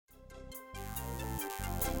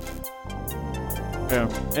RMAEMU.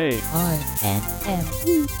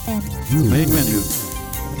 Main menu.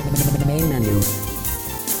 Main menu.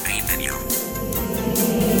 Main menu.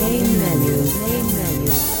 Main menu. Main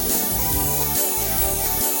menu.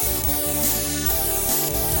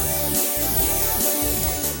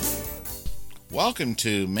 Welcome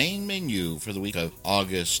to Main Menu for the week of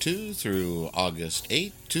August 2 through August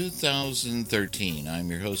 8, 2013. I'm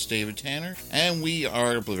your host, David Tanner, and we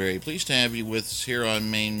are very pleased to have you with us here on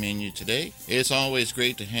Main Menu today. It's always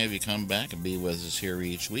great to have you come back and be with us here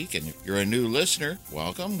each week, and if you're a new listener,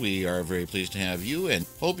 welcome. We are very pleased to have you, and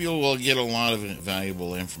hope you will get a lot of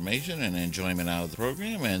valuable information and enjoyment out of the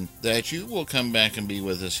program, and that you will come back and be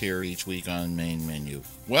with us here each week on Main Menu.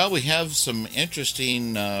 Well, we have some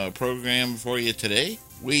interesting program for you today.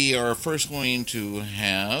 We are first going to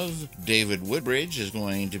have David Woodbridge is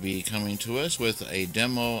going to be coming to us with a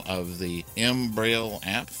demo of the mBraille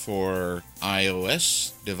app for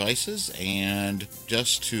iOS devices, and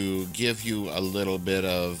just to give you a little bit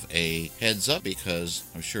of a heads up, because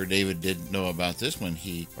I'm sure David didn't know about this when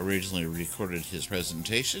he originally recorded his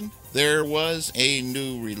presentation, there was a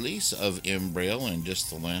new release of mBraille in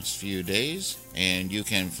just the last few days, and you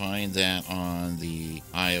can find that on the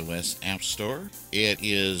iOS App Store. It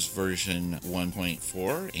is version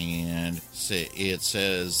 1.4, and it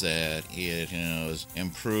says that it has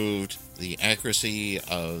improved the accuracy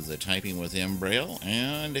of the typing with mBraille,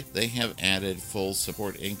 and they have added full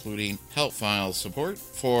support, including help file support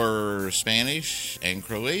for Spanish and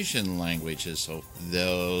Croatian languages. So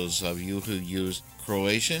those of you who use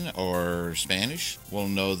Croatian or Spanish will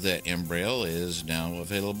know that mBraille is now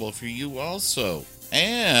available for you also.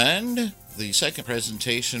 And the second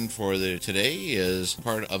presentation for today is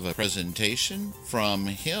part of a presentation from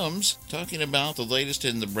HIMSS talking about the latest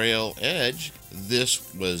in the Braille Edge.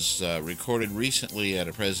 This was recorded recently at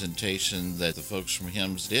a presentation that the folks from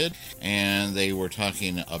HIMSS did, and they were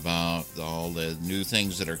talking about all the new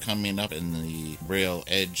things that are coming up in the Braille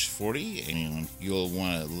Edge 40, and you'll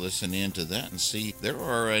want to listen into that and see there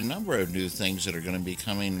are a number of new things that are going to be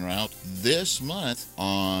coming out this month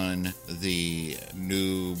on the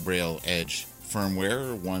new Braille Edge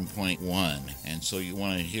firmware 1.1, and so you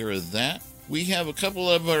want to hear that. We have a couple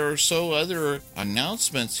of or so other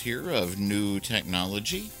announcements here of new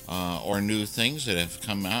technology or new things that have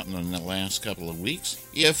come out in the last couple of weeks.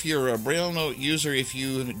 If you're a Braille Note user, if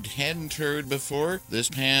you hadn't heard before, this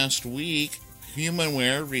past week,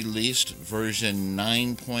 HumanWare released version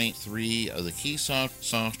 9.3 of the Keysoft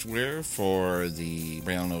software for the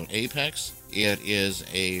Braille Note Apex. It is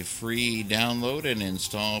a free download and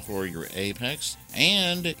install for your Apex,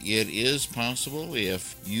 and it is possible,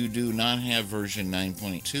 if you do not have version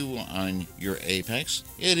 9.2 on your Apex,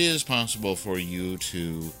 it is possible for you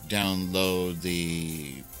to download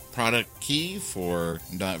the product key for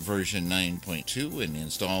version 9.2 and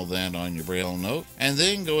install that on your Braille Note, and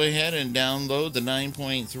then go ahead and download the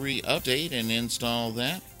 9.3 update and install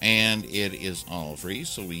that, and it is all free.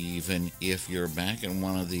 So even if you're back in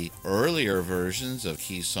one of the earlier versions of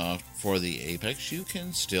Keysoft for the Apex, you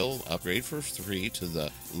can still upgrade for free to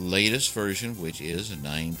the latest version, which is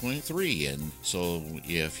 9.3. And so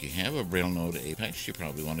if you have a Braille Note Apex, you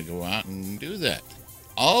probably want to go out and do that.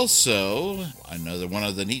 Also, another one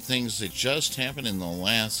of the neat things that just happened in the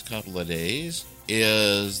last couple of days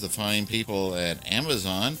is the fine people at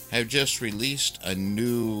Amazon have just released a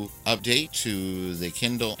new update to the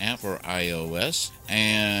Kindle app for iOS,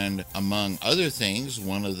 and among other things,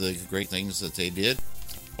 one of the great things that they did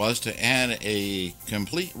was to add a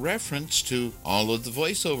complete reference to all of the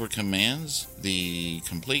voiceover commands, the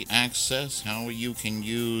complete access, how you can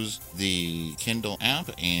use the Kindle app,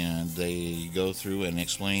 and they go through and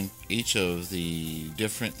explain each of the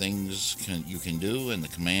different things you can do and the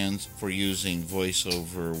commands for using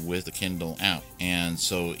voiceover with the Kindle app. And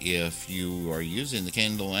so if you are using the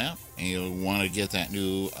Kindle app and you'll want to get that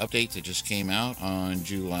new update that just came out on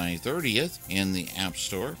July 30th in the App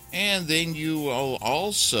Store, and then you will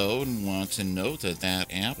also want to note that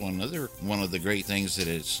app, one of the great things that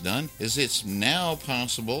it's done is it's now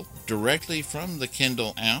possible directly from the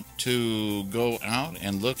Kindle app to go out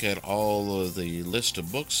and look at all of the list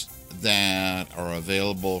of books that are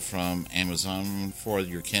available from Amazon for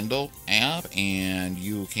your Kindle app, and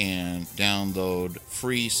you can download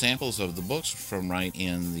free samples of the books from right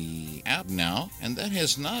in the app now, and that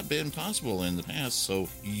has not been possible in the past, so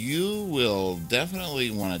you will definitely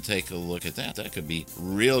want to take a look at that. That could be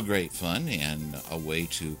real great fun and a way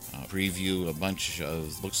to preview a bunch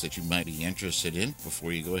of books that you might be interested in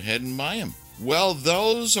before you go ahead and buy them. Well,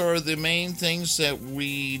 those are the main things that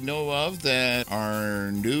we know of that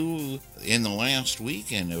are new in the last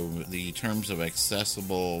week in the terms of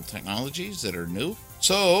accessible technologies that are new.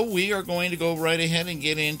 So we are going to go right ahead and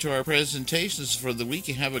get into our presentations for the week.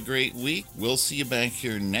 You have a great week. We'll see you back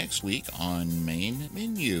here next week on Main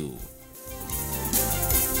Menu.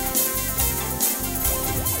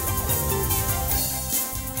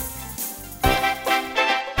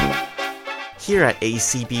 Here at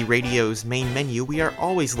ACB Radio's Main Menu, we are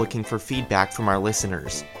always looking for feedback from our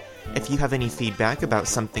listeners. If you have any feedback about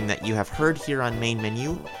something that you have heard here on Main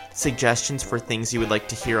Menu, suggestions for things you would like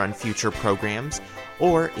to hear on future programs,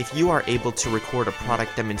 or if you are able to record a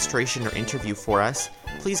product demonstration or interview for us,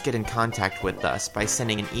 please get in contact with us by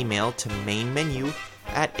sending an email to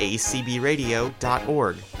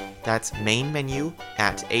mainmenu@acbradio.org. That's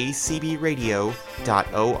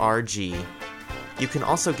mainmenu@acbradio.org. You can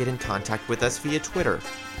also get in contact with us via Twitter.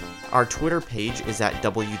 Our Twitter page is at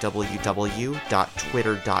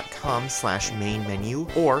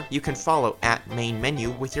www.twitter.com/mainmenu, or you can follow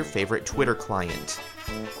 @mainmenu with your favorite Twitter client.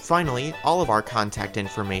 Finally, all of our contact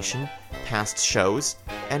information, past shows,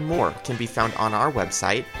 and more can be found on our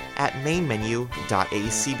website at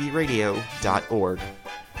mainmenu.acbradio.org.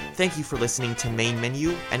 Thank you for listening to Main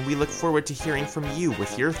Menu, and we look forward to hearing from you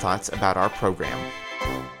with your thoughts about our program.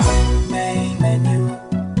 Main menu.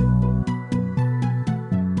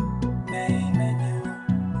 Main menu.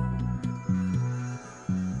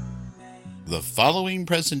 The following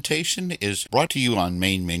presentation is brought to you on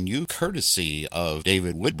Main Menu courtesy of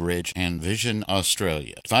David Woodbridge and Vision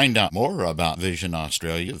Australia. To find out more about Vision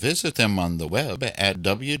Australia, visit them on the web at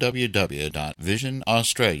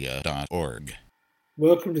www.visionaustralia.org.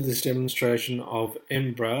 Welcome to this demonstration of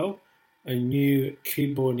mBraille, a new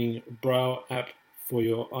keyboarding Braille app for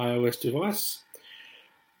your iOS device,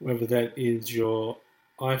 whether that is your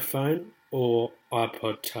iPhone or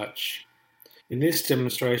iPod Touch. In this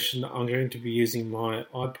demonstration, I'm going to be using my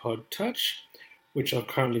iPod Touch, which I've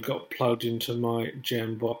currently got plugged into my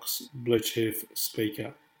Jambox Bluetooth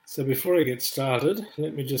speaker. So before I get started,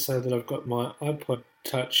 let me just say that I've got my iPod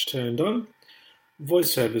Touch turned on,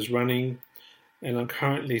 VoiceOver is running, and I'm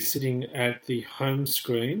currently sitting at the home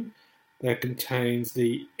screen that contains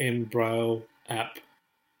the mBraille app.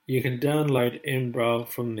 You can download mBraille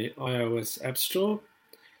from the iOS App Store.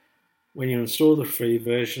 When you install the free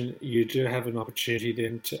version, you do have an opportunity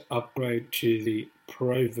then to upgrade to the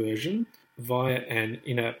Pro version via an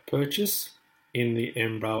in-app purchase in the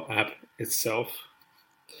mBraille app itself.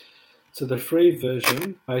 So the free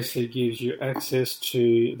version basically gives you access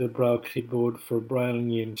to the Braille keyboard for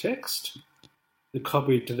brailing in text, the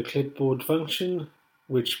copy to the clipboard function,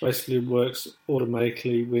 which basically works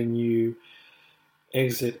automatically when you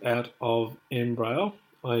exit out of mBraille,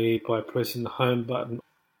 i.e. by pressing the home button,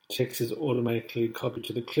 text is automatically copied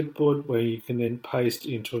to the clipboard where you can then paste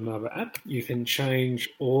into another app. You can change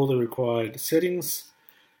all the required settings,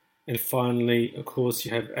 and finally, of course,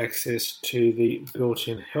 you have access to the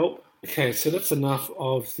built-in help. Okay, so that's enough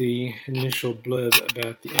of the initial blurb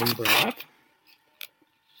about the mBraille app.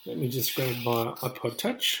 Let me just grab my iPod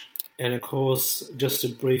Touch, and of course, just a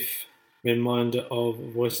brief reminder of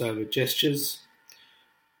VoiceOver gestures.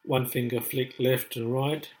 One finger flick left and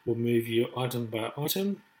right will move you item by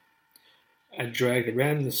item. A drag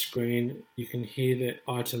around the screen, you can hear the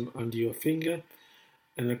item under your finger.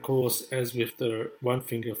 And of course, as with the one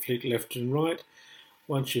finger flick left and right,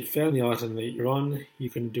 once you've found the item that you're on, you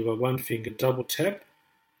can do a one finger double tap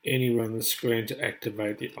anywhere on the screen to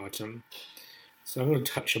activate the item. So I'm going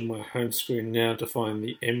to touch on my home screen now to find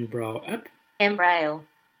the mBraille app. mBraille.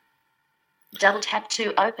 Double tap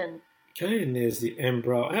to open. Okay, and there's the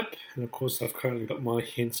mBraille app, and of course I've currently got my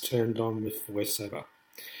hints turned on with VoiceOver.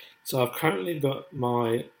 So I've currently got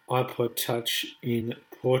my iPod Touch in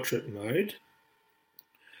portrait mode.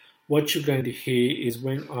 What you're going to hear is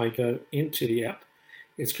when I go into the app,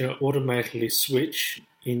 it's going to automatically switch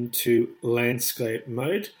into landscape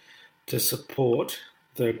mode to support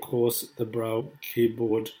the Braille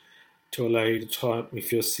keyboard to allow you to type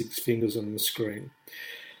with your 6 fingers on the screen.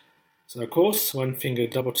 So of course, one finger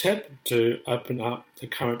double tap to open up the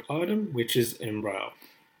current item, which is mBraille.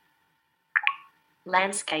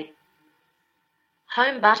 Landscape.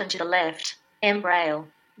 Home button to the left.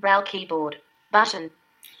 mBraille. Braille keyboard. Button.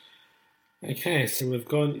 Okay, so we've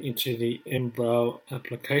gone into the mBraille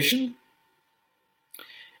application.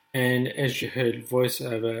 And as you heard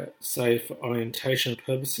VoiceOver say, for orientation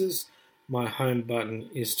purposes, my home button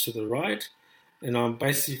is to the right, and I'm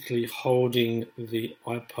basically holding the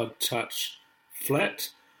iPod Touch flat,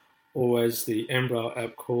 or as the mBraille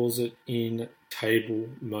app calls it, in table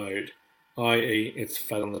mode, i.e. it's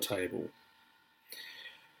flat on the table.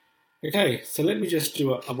 Okay, so let me just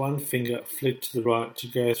do a one finger flick to the right to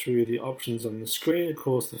go through the options on the screen. Of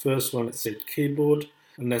course, the first one it said keyboard,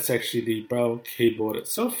 and that's actually the Braille keyboard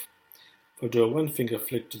itself. If I do a one finger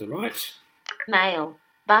flick to the right, Mail.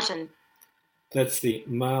 Button. that's the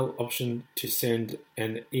mail option to send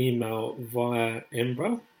an email via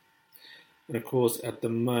mBraille. And of course, at the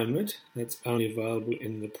moment, that's only available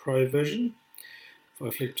in the Pro version. If I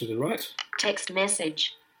flick to the right, Text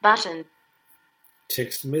message. Button.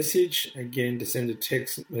 text message, again to send a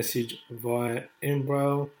text message via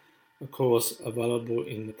mBraille, of course available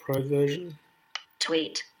in the Pro version.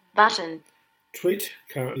 Tweet. Button. Tweet,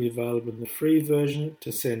 currently available in the free version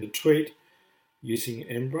to send a tweet using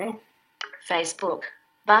mBraille. Facebook.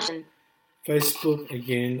 Button. Facebook,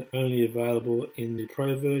 again only available in the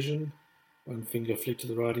Pro version. One finger flick to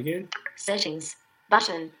the right again. Settings.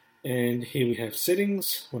 Button. And here we have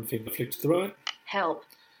settings, one finger flick to the right, Help.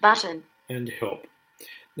 Button. and help.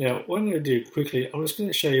 Now, what I'm going to do quickly, I'm just going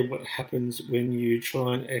to show you what happens when you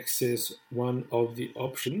try and access one of the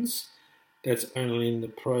options that's only in the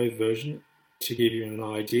Pro version to give you an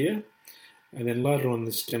idea. And then later on in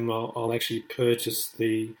this demo, I'll actually purchase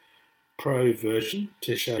the Pro version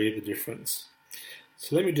to show you the difference.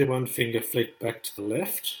 So let me do one finger flick back to the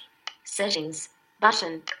left. Settings.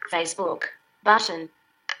 Button. Facebook. Button.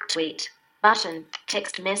 Tweet. Button.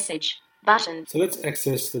 Text message. Button. So let's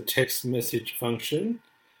access the text message function,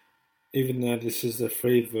 even though this is the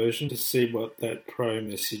free version, to see what that Pro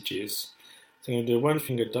message is. So I'm going to do one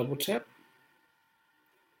finger double tap.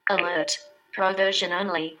 Alert. Pro version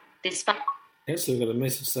only. This button. Okay, so we've got a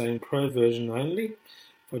message saying Pro version only.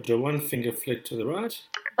 If I do one finger flick to the right,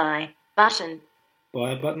 Buy. Button.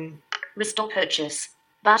 buy button, Restore purchase.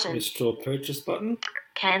 Button. restore purchase button,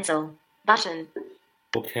 Cancel. Button.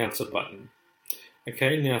 or cancel button.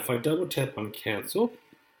 Okay, now if I double tap on cancel,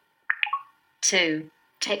 2.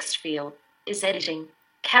 Text field. Is editing.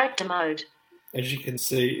 Character mode. as you can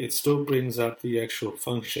see, it still brings up the actual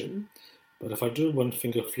function. But if I do one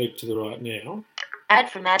finger flick to the right now, Add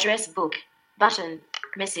from address book. Button.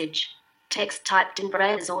 Message. Text typed in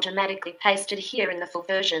Braille is automatically pasted here in the full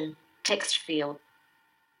version. Text field.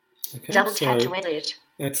 okay, Double tap so to edit.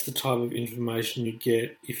 that's the type of information you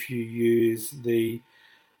get if you use the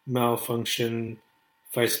mail function,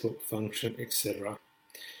 Facebook function, etc.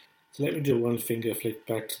 So let me do one finger flick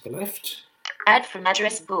back to the left. Add from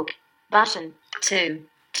address book. Button. 2.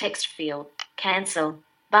 Text field. Cancel.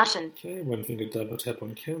 Button. Okay, one finger double tap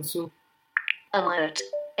on cancel. Alert.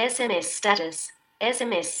 SMS status.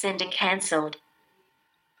 SMS sending cancelled.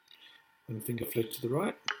 One finger flick to the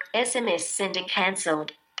right. SMS sending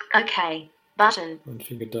cancelled. OK. Button. One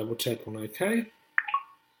finger double tap on OK.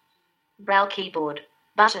 Braille keyboard.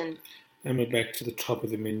 Button. And we're back to the top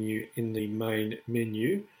of the menu in the main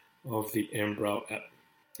menu of the mBraille app.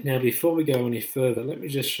 Now before we go any further, let me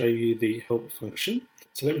just show you the help function.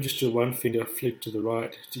 So let me just do one finger flick to the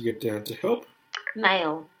right to get down to help.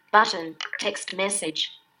 Mail. Button. Text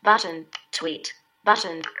message. Button. Tweet.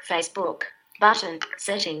 Button. Facebook. Button.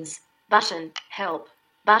 Settings. Button. Help.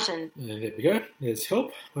 Button. And there we go, there's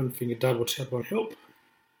help. One finger double tap on help.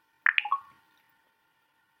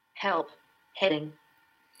 Help. Heading.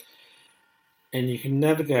 And you can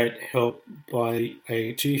navigate help by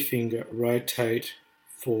a two finger rotate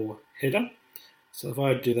for header. So if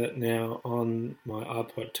I do that now on my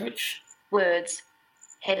iPod Touch, Words.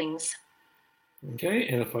 Headings. okay,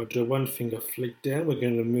 and if I do one finger flick down, we're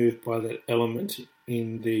going to move by that element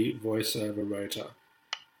in the voiceover rotor.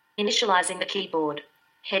 Initializing the keyboard.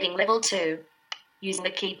 Heading level 2. Using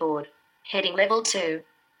the keyboard. Heading level 2.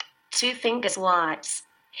 2 fingers wipes.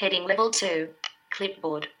 Heading level 2.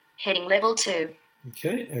 Clipboard. Heading level 2.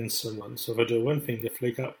 Okay, and so on. So if I do one finger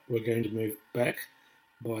flick up, we're going to move back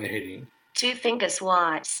by heading. 2 finger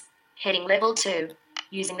swipes. Heading level 2.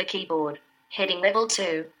 Using the keyboard. Heading level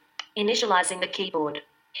 2. Initializing the keyboard.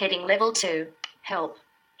 Heading level 2. Help.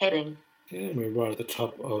 Heading. Okay, and we're right at the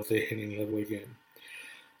top of the heading level again.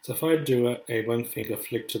 So if I do a one finger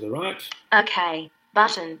flick to the right, OK.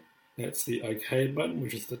 Button. that's the OK button,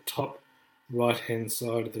 which is the top right hand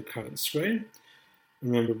side of the current screen.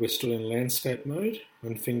 Remember, we're still in landscape mode.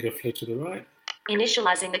 One finger flick to the right,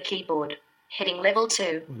 Initializing the keyboard. Heading level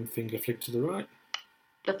 2. one finger flick to the right.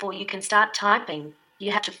 Before you can start typing,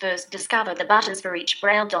 you have to first discover the buttons for each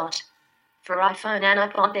Braille dot. For iPhone and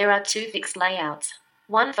iPod, there are 2 fixed layouts.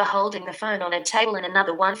 One for holding the phone on a table and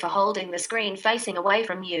another one for holding the screen facing away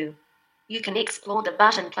from you. You can explore the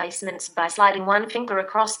button placements by sliding one finger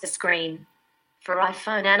across the screen. For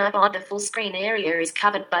iPhone and iPod, the full screen area is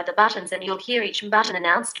covered by the buttons and you'll hear each button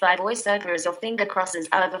announced by voiceover as your finger crosses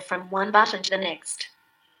over from one button to the next.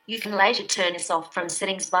 You can later turn this off from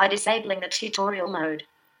settings by disabling the tutorial mode.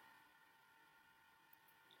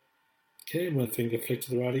 Okay, one finger flick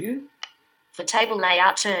to the right again. For table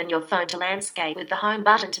layout, turn your phone to landscape with the home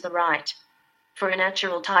button to the right. For a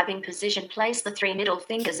natural typing position, place the 3 middle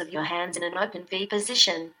fingers of your hands in an open V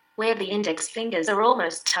position, where the index fingers are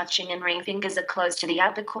almost touching and ring fingers are close to the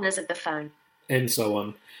upper corners of the phone. And so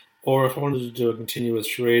on. Or if I wanted to do a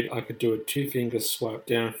continuous read, I could do a 2-finger swipe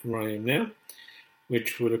down from where I am now,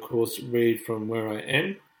 which would of course read from where I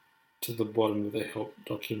am to the bottom of the help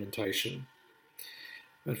documentation.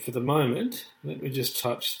 But for the moment, let me just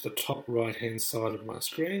touch the top right hand side of my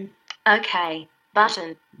screen. OK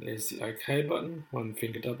button. There's the OK button,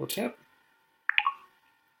 1-finger double tap.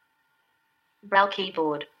 Braille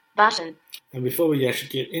keyboard button. And before we actually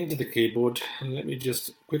get into the keyboard, let me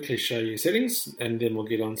just quickly show you settings, and then we'll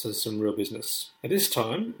get on to some real business. At this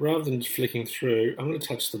time, rather than flicking through, I'm going to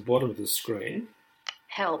touch the bottom of the screen.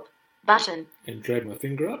 Help button. And drag my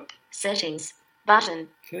finger up. Settings button.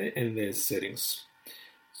 Okay, and there's settings.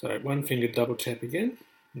 So 1-finger double tap again,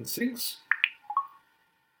 and settings.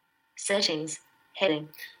 Settings heading.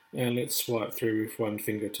 And let's swipe through with 1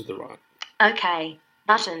 finger to the right. OK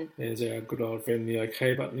button. There's our good old friend, the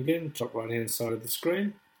OK button again, top right hand side of the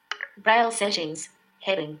screen. Braille settings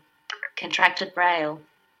heading. Contracted Braille.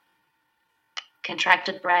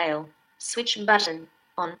 Contracted Braille. Switch button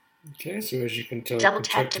on. Okay, so as you can tell, Double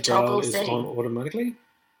tap to Contracted Braille toggle is setting. on automatically.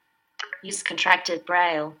 Use contracted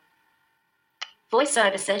Braille.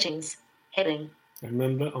 Voiceover settings heading. And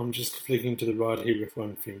remember, I'm just flicking to the right here with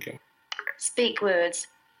 1 finger. Speak words.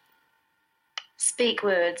 Speak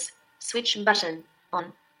words. Switch button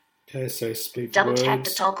on. Okay, so speak Double words tap the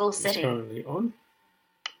toggle is setting. currently on.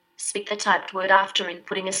 Speak the typed word after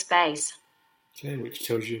inputting a space. Okay, which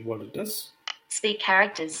tells you what it does. Speak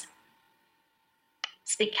characters.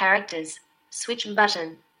 Speak characters. Switch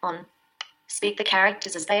button on. Speak the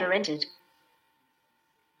characters as they are entered.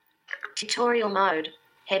 Tutorial mode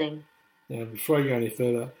heading. Now, before I go any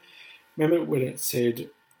further, remember when it said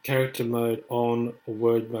character mode on or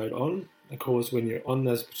word mode on? Of course, when you're on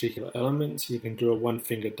those particular elements, you can do a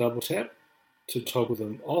 1-finger double tap to toggle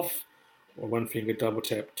them off, or 1-finger double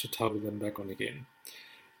tap to toggle them back on again.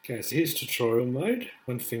 Okay, so here's tutorial mode.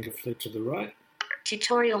 1-finger flick to the right.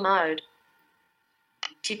 Tutorial mode.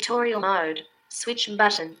 Tutorial mode. Switch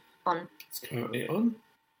button on. It's currently on.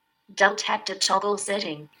 Double tap to toggle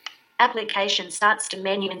setting. Application starts to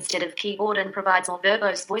menu instead of keyboard and provides more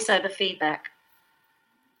verbose voiceover feedback.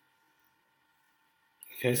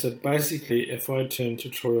 Okay, so basically, if I turn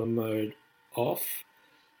tutorial mode off,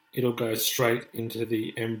 it'll go straight into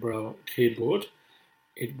the mBraille keyboard.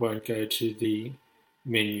 It won't go to the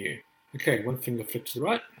menu. Okay, 1-finger flick to the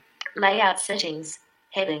right. Layout settings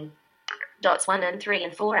heading. Dots 1 and 3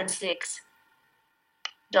 and 4 and 6.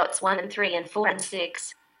 Dots 1 and 3 and 4 and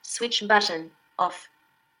 6. Switch button off.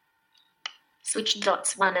 Switch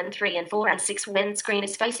dots 1 and 3 and 4 and 6 when screen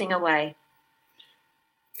is facing away.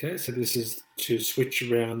 Okay, so this is to switch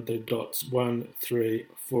around the dots 1, 3,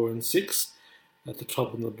 4 and 6 at the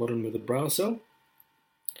top and the bottom of the Braille cell.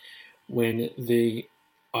 When the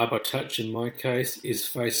iPod Touch, in my case, is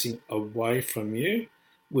facing away from you,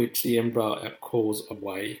 which the mBraille app calls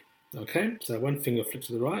away. Okay, so 1-finger flick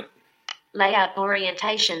to the right. Layout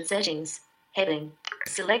orientation settings heading.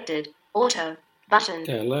 Selected auto button.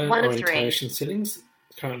 Okay, layout 1 of 3. orientation settings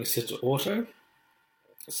currently set to auto.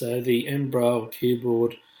 So the mBraille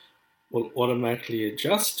keyboard will automatically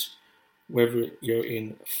adjust whether you're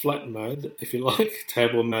in flat mode, if you like,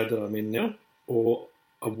 table mode that I'm in now, or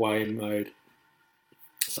away mode.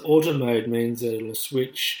 So auto mode means that it'll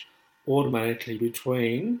switch automatically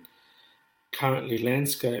between currently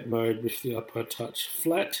landscape mode with the iPod Touch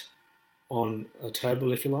flat on a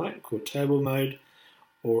table, if you like, called table mode,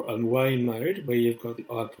 or away mode where you've got the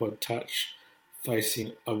iPod Touch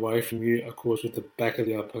facing away from you, of course, with the back of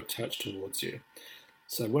the iPod Touch towards you.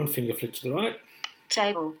 So 1-finger flick to the right.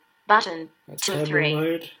 Table button. That's 2 of table 3.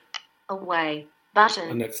 mode, Away button.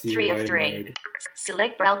 and that's the 3 away of 3. mode.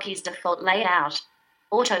 Select Braille keys default layout.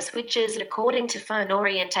 Auto switches according to phone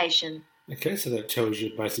orientation. Okay, so that tells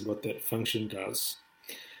you basically what that function does.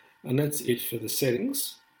 And that's it for the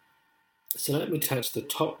settings. So let me touch the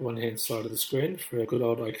top one-hand side of the screen for a good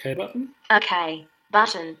old OK button. OK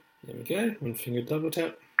button. There we go, 1-finger double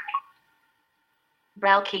tap.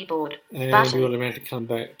 Braille keyboard And button. we automatically come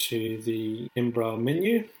back to the mBraille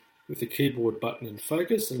menu with the keyboard button in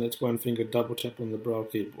focus, and that's 1-finger double tap on the Braille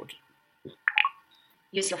keyboard.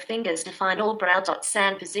 Use your fingers to find all Braille dots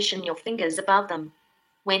and position your fingers above them.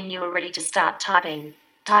 When you are ready to start typing,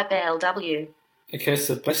 type LW. Okay,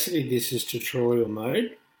 so basically this is tutorial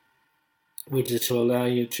mode. which is to allow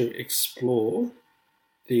you to explore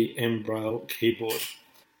the mBraille keyboard.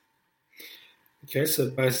 Okay, so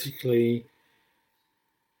basically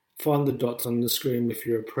find the dots on the screen with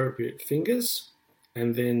your appropriate fingers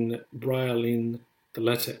and then braille in the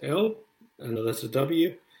letter L and the letter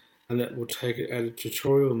W, and that will take it out of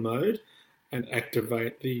tutorial mode and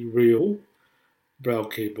activate the real Braille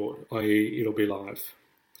keyboard, i.e. it'll be live.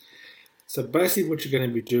 So basically what you're going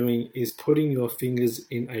to be doing is putting your fingers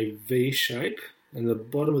in a V shape, and the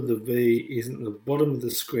bottom of the V isn't the bottom of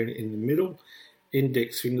the screen in the middle.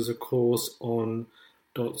 Index fingers, of course, on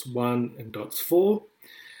dots 1 and dots 4.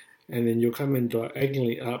 And then you'll come in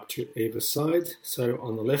diagonally up to either side. So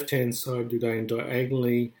on the left-hand side, you're going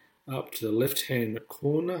diagonally up to the left-hand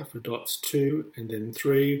corner for dots 2 and then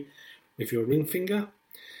 3 with your ring finger.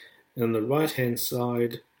 And on the right-hand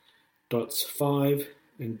side, dots 5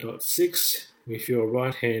 and dot 6 with your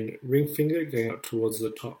right-hand ring finger going up towards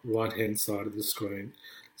the top right-hand side of the screen.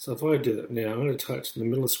 So if I do that now, I'm going to touch the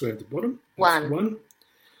middle of the screen at the bottom. That's 1. I'm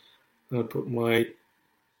going to put my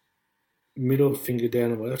middle finger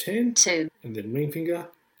down on my left hand. 2. And then ring finger.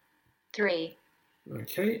 3.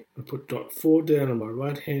 Okay, I put dot 4 down on my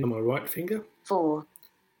right hand on my right finger. 4.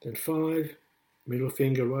 Then 5, middle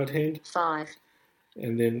finger right hand. 5.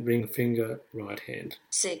 And then ring finger right hand.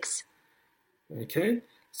 6. Okay,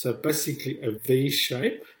 so basically a V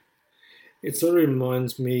shape. It sort of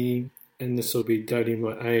reminds me, and this will be dating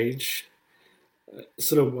my age,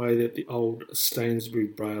 sort of way that the old Stainsbury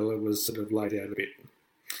Braille was sort of laid out a bit.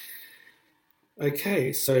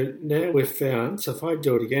 Okay, so now we've found, so if I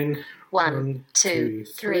do it again, 1, 2,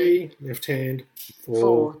 3, left hand,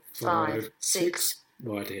 4, 5, 5, 6,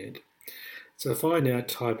 right hand. So if I now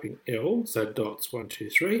type in L, so dots 1, 2,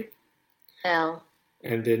 3, L,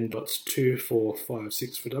 and then dots 2, 4, 5,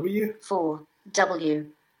 6 for W. 4, W.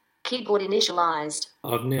 Keyboard initialized.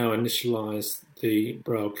 I've now initialized the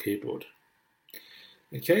Braille keyboard.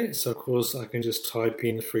 Okay, so of course I can just type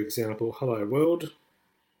in, for example, hello world.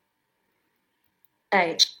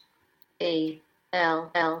 H, E,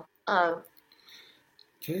 L, L, O.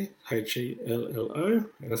 Okay, Hello,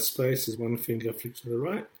 and a space is one finger flick to the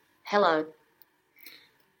right. Hello.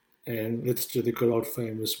 And let's do the good old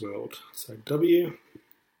famous world. So W.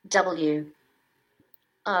 W,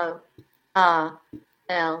 O, R,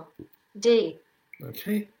 L, D.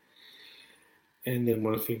 Okay. And then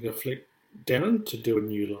one finger flick down to do a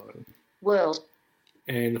new line. World.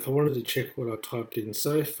 And if I wanted to check what I typed in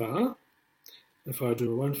so far, if I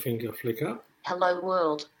do a one finger flick up. Hello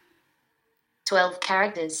world. 12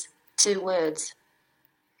 characters, 2 words.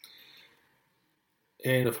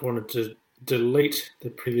 And if I wanted to delete the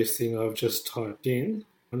previous thing I've just typed in,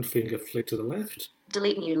 one finger flick to the left.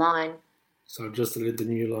 Delete new line. So I've just deleted the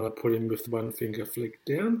new line I put in with one finger flick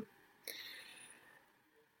down.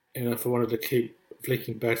 And if I wanted to keep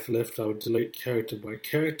flicking back to the left, I would delete character by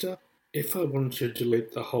character. If I wanted to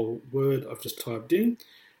delete the whole word I've just typed in,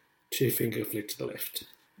 2 finger flick to the left.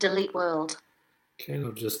 Delete world. Okay, and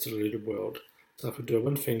I've just deleted world. So if I do a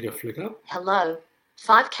one finger flick up. Hello.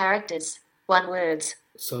 5 characters, 1 words.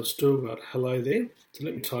 So I've still got hello there. So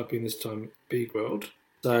let me type in this time big world.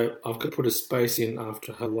 So I've got to put a space in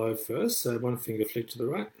after hello first. So one finger flick to the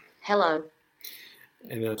right. Hello.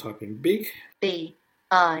 And then I type in big. B,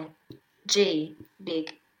 I, G,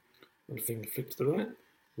 big. One finger flick to the right.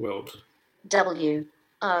 World. W,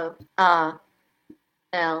 O, R,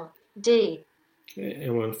 L, D. Okay,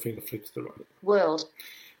 and one finger flick to the right. World.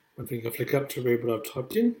 One finger flick up to read what I've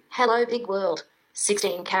typed in. Hello big world.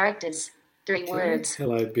 16 characters, 3 Okay, words.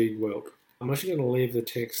 hello big world. I'm actually going to leave the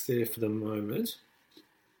text there for the moment.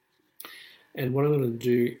 And what I'm going to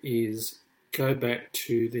do is go back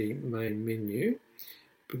to the main menu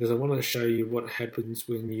because I want to show you what happens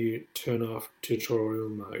when you turn off tutorial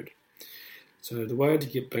mode. So the way to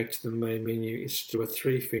get back to the main menu is to do a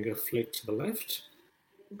 3 finger flick to the left.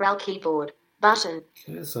 Braille keyboard. Button.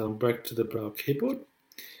 Okay, so I'm back to the Braille keyboard.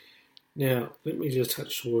 Now, let me just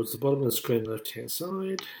touch towards the bottom of the screen, left-hand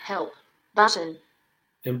side. Help. Button.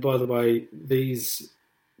 And by the way, these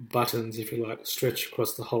buttons, if you like, stretch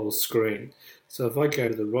across the whole screen. So if I go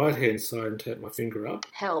to the right-hand side and tap my finger up.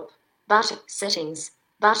 Help. Button. Settings.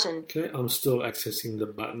 Button. Okay, I'm still accessing the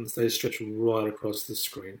buttons. They stretch right across the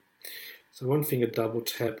screen. So one finger double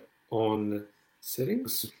tap on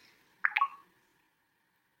settings.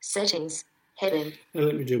 Settings. Heading. And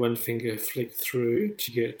let me do one finger flick through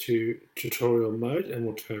to get to tutorial mode and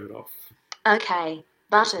we'll turn it off. OK.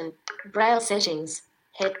 Button. Braille settings.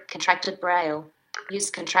 Head. Contracted Braille.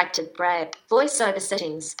 Use contracted Braille. Voiceover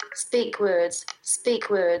settings. Speak words.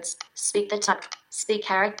 Speak words. Speak the type. Speak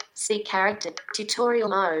character. Speak character. Tutorial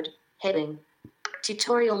mode. Heading.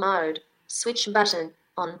 Tutorial mode. Switch button.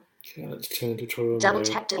 On. Okay, let's turn tutorial Double mode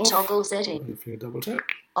tap to off. toggle setting. One finger double tap.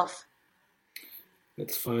 Off.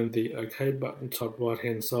 Let's find the OK button, top right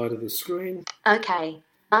hand side of the screen. OK.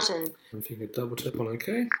 Button. One finger double tap on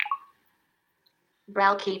OK.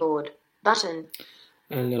 Braille keyboard. Button.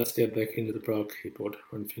 And let's get back into the Braille keyboard.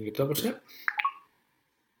 One finger double tap.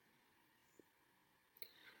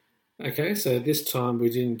 Okay, so this time we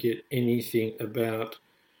didn't get anything about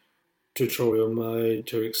tutorial mode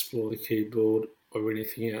to explore the keyboard or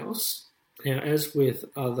anything else. Now, as with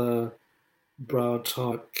other Braille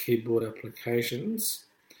type keyboard applications,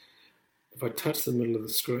 if I touch the middle of the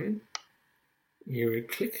screen, you hear a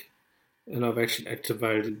click, and I've actually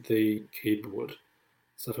activated the keyboard.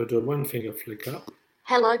 So if I do a one finger flick up,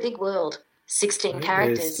 Hello Big World. 16 there's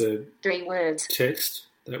characters. the 3 words. text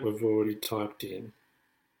that we've already typed in.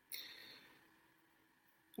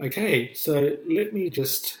 Okay, so let me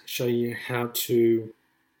just show you how to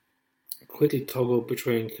quickly toggle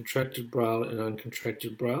between contracted Braille and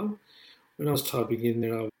uncontracted Braille. When I was typing in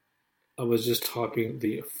there, I was just typing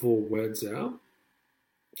the 4 words out.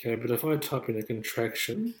 Okay, but if I type in a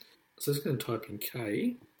contraction, so it's going to type in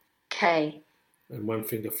K, K. and one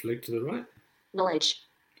finger flick to the right. Knowledge.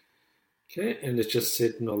 Okay, and it's just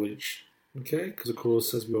said knowledge. Okay, because of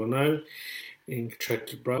course, as we all know, in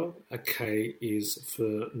contracted Braille, a K is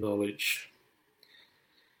for knowledge.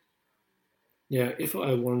 Now, if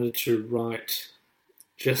I wanted to write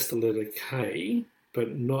just the letter K,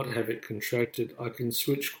 but not have it contracted, I can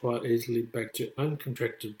switch quite easily back to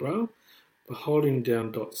uncontracted Braille by holding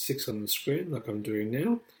down dot 6 on the screen, like I'm doing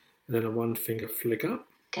now, and then a one finger flick up,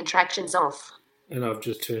 Contractions off. and I've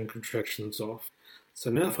just turned contractions off. So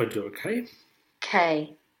now if I do a K,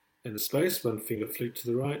 K. and a space, one finger flick to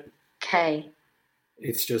the right, K.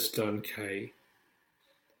 it's just done K.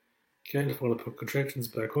 Okay, and if I want to put contractions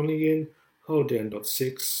back on again, hold down dot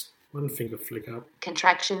 6, one finger flick up,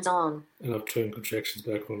 Contractions on. and I've turned contractions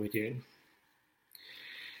back on again.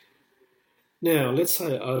 Now, let's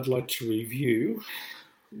say I'd like to review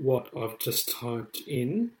what I've just typed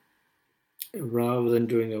in, rather than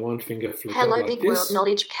doing a one finger flick up Hello like Big this, World.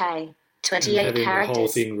 Knowledge K. and 28 having the whole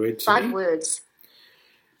characters. thing read to 5 me. words.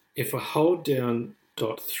 If I hold down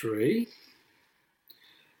dot 3,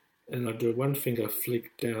 and I do a one finger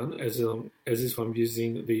flick down as if I'm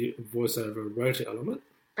using the voiceover rotor element,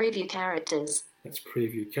 Preview characters. that's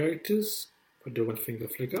preview characters. If I do one finger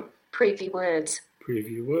flick up, Preview words.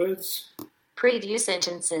 preview words, Preview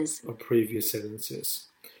sentences. or preview sentences.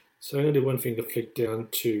 So I'm going to do one finger flick down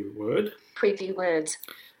to word, Preview words.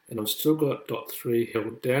 and I've still got dot 3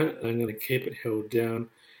 held down, and I'm going to keep it held down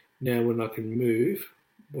now when I can move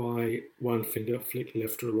by one finger flick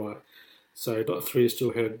left or right. So dot 3 is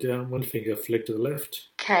still held down, one finger flick to the left,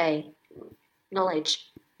 K.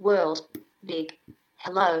 Knowledge. World. Big.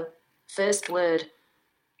 Hello. First word.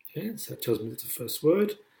 okay, so that tells me it's the first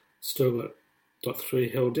word. Still got dot 3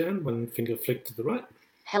 held down, one finger flick to the right.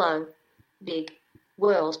 Hello. Big.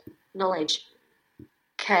 World. Knowledge.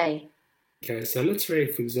 K. Okay, so let's say,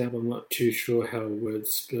 for example, I'm not too sure how a word's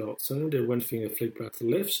spelled. So I'm going to do one finger flick back to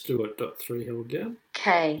the left, still got dot 3 held down.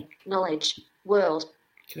 K. Knowledge. World.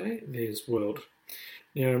 Okay, there's world.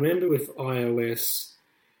 Now remember with iOS,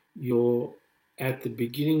 you're at the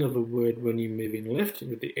beginning of a word when you're moving left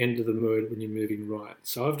and at the end of the word when you're moving right.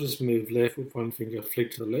 So I've just moved left with one finger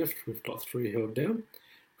flick to the left with dot 3 held down.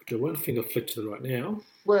 If I do one finger flick to the right now,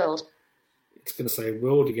 World. it's going to say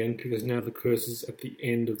world again because now the cursor's at the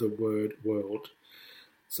end of the word world.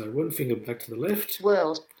 So one finger back to the left,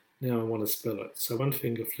 World. now I want to spell it. So one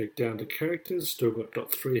finger flick down to characters, still got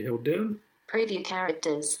dot 3 held down. Preview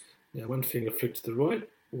characters. Now one finger flick to the right,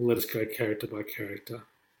 will let us go character by character.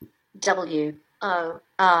 W. O.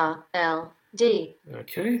 R. L. D.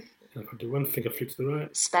 Okay, and if I do one finger flick to the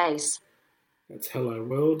right, Space. that's hello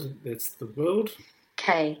world, that's the world,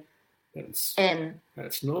 K. that's N.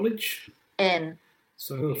 knowledge. N.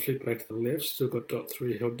 So I'm going to flick back to the left, still got dot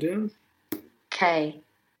 3 held down. K.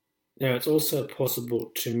 Now it's also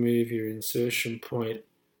possible to move your insertion point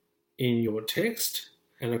in your text,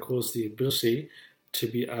 and of course the ability to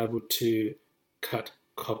be able to cut,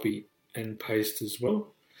 copy and paste as well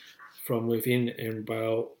from within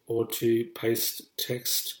Braille, or to paste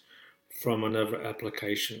text from another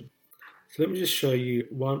application. So let me just show you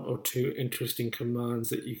one or two interesting commands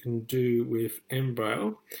that you can do with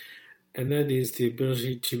Braille, and that is the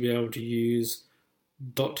ability to be able to use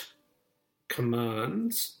dot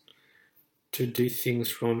commands to do things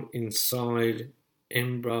from inside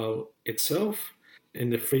Braille itself in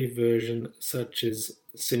the free version, such as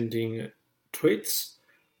sending tweets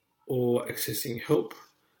or accessing help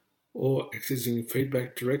or accessing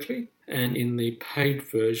feedback directly. And in the paid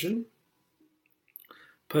version,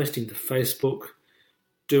 posting to Facebook,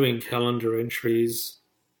 doing calendar entries,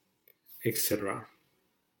 etc.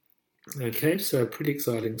 Okay, so pretty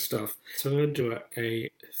exciting stuff. So I'm going to do a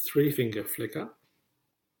 3-finger flicker,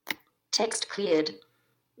 Text cleared.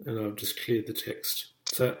 and I've just cleared the text.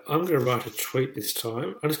 So I'm going to write a tweet this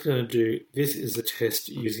time. I'm just going to do, this is a test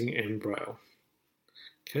using mBraille.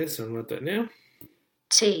 Okay, so I'll write that now.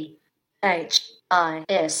 THIS.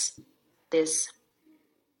 This.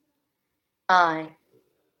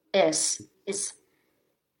 IS. Is.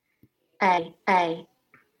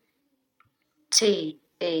 TES.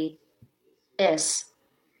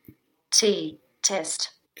 Test.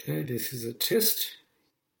 Okay, this is a test.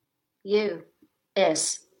 USING.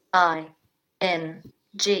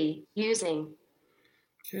 Using.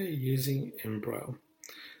 Okay, using mBraille.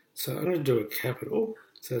 So I'm going to do a capital.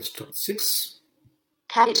 So that's .6,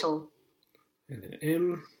 Capital. and then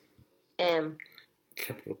M, M.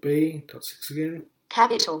 capital B, .6 again,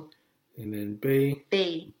 Capital. and then B,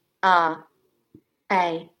 B. R.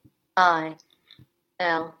 A. I.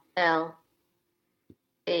 L. L.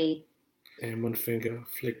 E. and 1 finger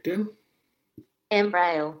flick down.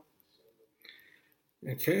 mBraille.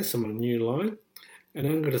 Okay, so I'm on a new line, and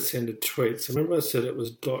I'm going to send a tweet. So remember I said it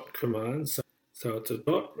was dot command, so it's a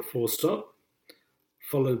dot, full stop,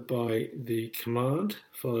 followed by the command,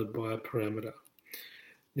 followed by a parameter.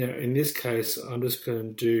 Now in this case, I'm just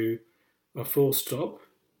going to do a full stop,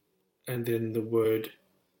 and then the word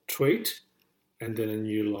tweet, and then a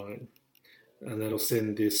new line. And that'll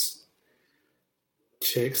send this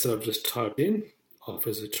text that I've just typed in off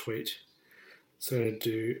as a tweet. So I'm going to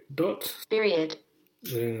do dot, Period.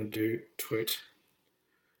 then I'm going to do tweet.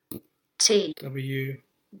 T. W,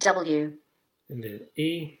 W. and then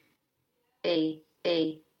E, E.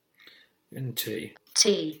 E. and T.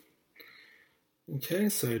 T. Okay,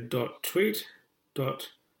 so dot tweet, dot,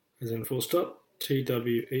 as in full stop,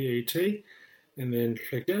 TWEET, and then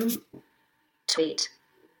click down. Tweet.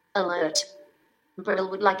 Alert. Brill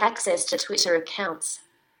would like access to Twitter accounts.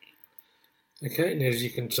 Okay, and as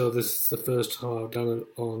you can tell, this is the first time I've done it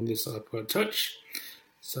on this iPod Touch.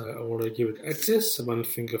 So I want to give it access, so 1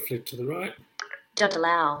 finger flick to the right, Don't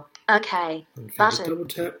allow. Okay. 1 finger Button. double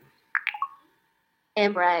tap.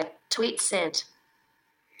 mBraille. Tweet sent.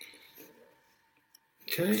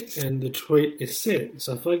 Okay, and the tweet is sent.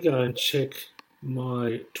 So if I go and check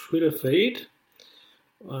my Twitter feed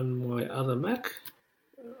on my other Mac,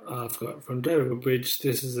 I've got from David Woodbridge,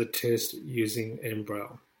 this is a test using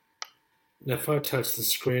mBraille. Now if I touch the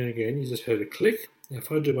screen again, you just heard a click. Now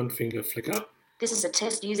if I do 1 finger flick up, This is a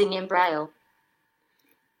test using mBraille.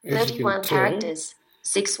 as you 31 can tell, characters.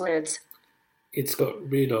 6 words. it's got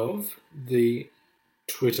rid of the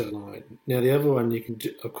Twitter line. Now the other one you can,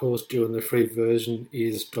 of course, do in the free version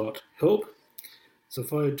is .help. So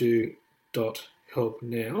if I do .help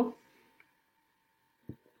now,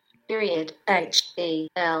 Period.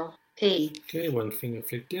 H-E-L-P. okay, 1 finger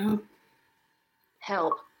flick down,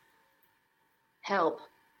 Help. Help.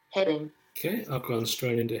 Heading. okay, I've gone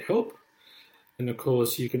straight into help. And of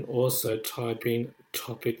course you can also type in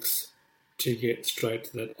topics to get straight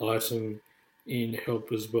to that item in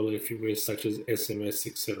help as well if you wish, such as SMS,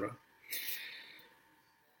 etc.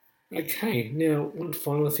 Okay, now one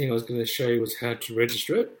final thing I was going to show you was how to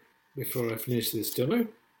register it before I finish this demo.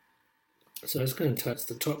 So I'm just going to touch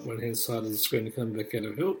the top right hand side of the screen to come back out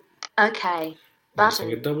of help. Okay. I'm going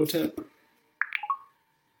to Button. double tap.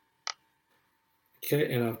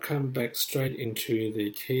 Okay, and I've come back straight into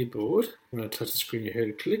the keyboard. When I touch the screen, you heard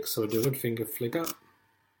a click, so I do 1 finger flick up.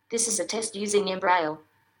 This is a test using mBraille.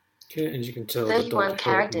 Okay, and you can tell the 31 help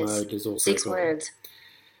characters. mode is also 6 gone. words.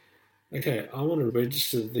 Okay, I want to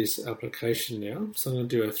register this application now, so I'm going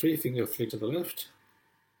to do a 3-finger flick to the left,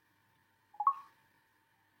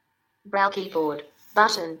 Braille keyboard.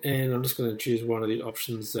 Button. and I'm just going to choose one of the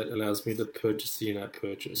options that allows me to purchase the in-app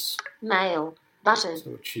purchase. Mail. Button. So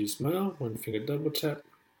we'll choose Mail, 1 finger double tap,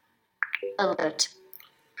 Alert.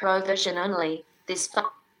 Pro version only. This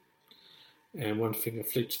and 1 finger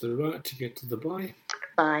flick to the right to get to the buy,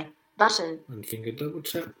 by. Button. 1 finger double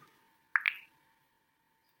tap,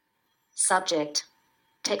 Subject.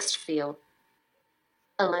 Text field.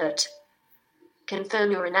 Alert.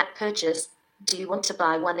 Confirm your in-app purchase. Do you want to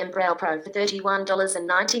buy one mBraille Pro for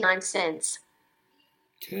 $31.99?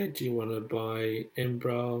 Okay, do you want to buy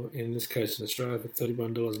mBraille, in this case in Australia, for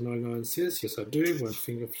 $31.99? Yes, I do. 1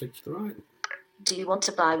 finger flick to the right, Do you want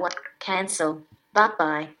to buy one? Cancel. But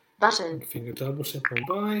buy. 1 Button. finger double tap on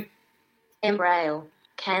buy, mBraille.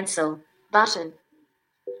 Cancel. Button.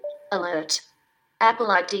 Alert.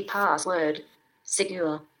 Apple ID password.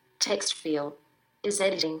 Secure. Text field. Is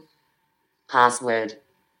editing. Password.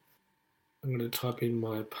 I'm going to type in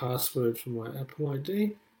my password for my Apple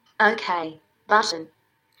ID OK. Button.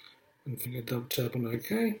 and finger double tap on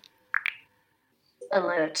OK.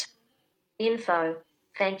 Alert. Info.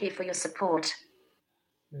 Thank you for your support.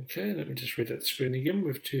 Okay, let me just read that screen again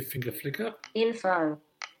with 2-finger flick up. Info.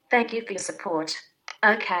 Thank you for your support.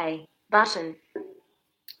 OK. Button.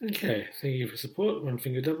 Okay, thank you for support.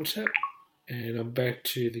 1-finger double tap. And I'm back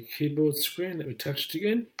to the keyboard screen that we touched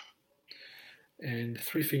again. And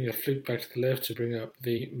 3-finger flick back to the left to bring up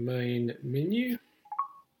the main menu.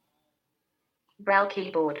 Braille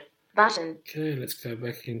keyboard. Button. Okay, let's go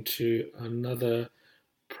back into another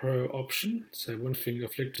Pro option. So 1-finger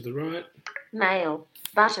flick to the right. Mail.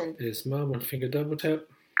 Button. There's Mail, 1-finger double tap.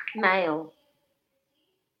 Mail.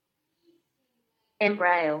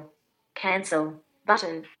 Embraille. Cancel.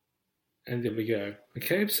 Button. And there we go.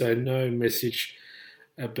 Okay, so no message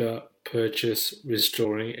about purchase,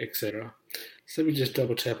 restoring, etc. So we just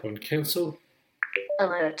double tap on cancel.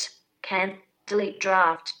 Alert. Delete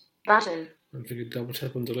draft. Button. 1-finger double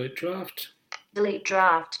tap on delete draft. Delete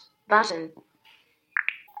draft. Button.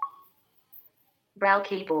 Braille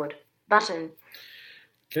keyboard. Button.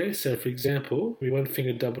 Okay, so for example, we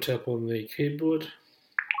 1-finger double tap on the keyboard,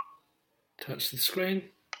 touch the screen,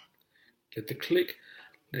 get the click.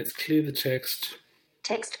 Let's clear the text.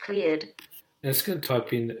 Text cleared. Now it's going to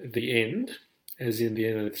type in the end, as in the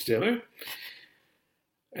end of this demo.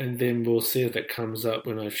 And then we'll see if that comes up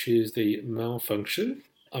when I choose the mail function.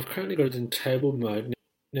 I've currently got it in table mode.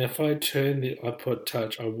 Now if I turn the iPod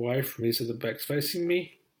Touch away from me so the back's facing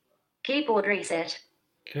me, Keyboard reset.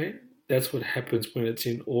 okay, that's what happens when it's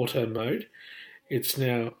in auto mode. It's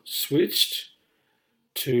now switched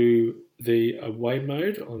to the away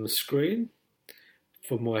mode on the screen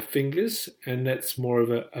for my fingers, and that's more of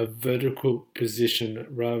a vertical position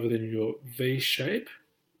rather than your V shape.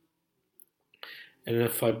 And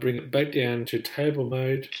if I bring it back down to table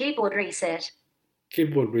mode, Keyboard reset.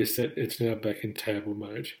 keyboard reset, it's now back in table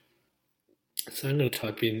mode. So I'm going to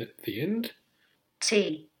type in the end.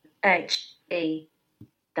 THE. The.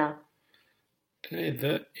 Okay,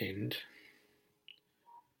 the end.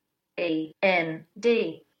 END.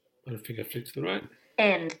 1-finger flick to the right,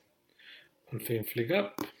 End. 1-finger flick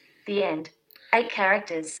up. The end. 8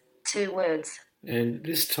 characters. 2 words. And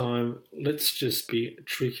this time, let's just be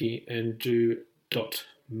tricky and do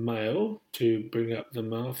 .mail to bring up the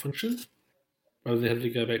mail function, rather than have to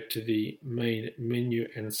go back to the main menu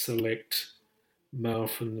and select mail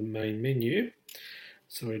from the main menu.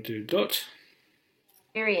 So we do dot,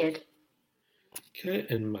 Period. okay,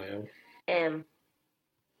 and mail. MAIL.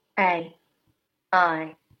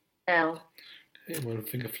 Okay,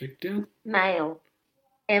 1-finger flick down. Mail.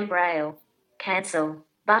 Embraille. Cancel.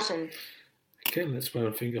 Button. Okay, let's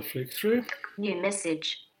 1-finger flick through. New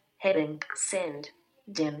message. Heading. Send.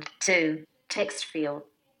 Dimmed. To. Text field.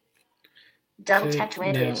 Double Okay, tap to now,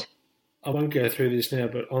 edit. I won't go through this now,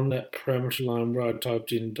 but on that parameter line where I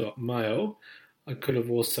typed in .mail, I could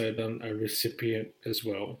have also done a recipient as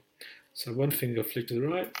well. So 1-finger flick to the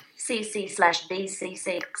right.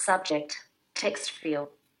 CC/BCC. Subject. Text field.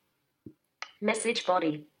 Message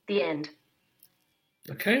body. The end.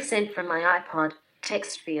 Okay, Sent from my iPod.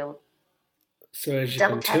 Text field. so as you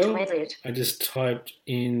Double can tap to tell, edit. I just typed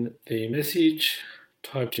in the message,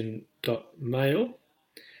 typed in .mail,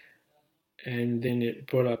 and then it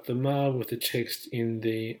brought up the mail with the text in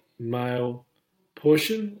the mail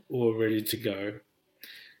portion, all ready to go.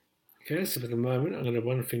 Okay, so for the moment, I'm going to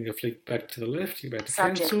 1-finger flick back to the left, go back to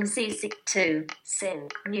Subject. cancel, CC. To.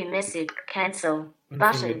 Send. New message. Cancel. 1-finger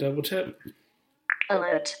Button. double tap,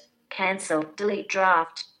 Alert. Cancel. Delete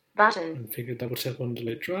draft. Button. 1-finger double tap on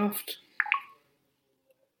delete draft,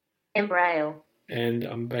 Embraille. and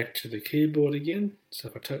I'm back to the keyboard again. So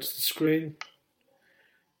if I touch the screen,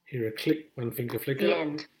 hear a click, 1-finger flick The up.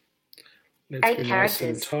 end. Let's 8 be nice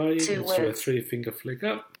and characters, tidy. 2 Let's do a words. 3-finger flick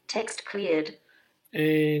up. Text cleared.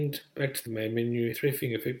 And back to the main menu,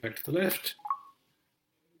 3-finger flick back to the left.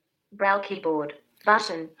 Braille keyboard.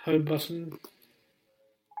 Button. Home button.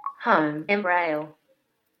 Home. Embraille.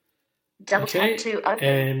 Double Okay, tap to open.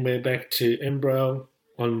 and we're back to Embraille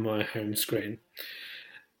on my home screen.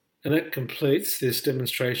 And that completes this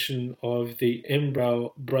demonstration of the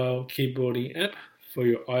Embraille Braille keyboarding app for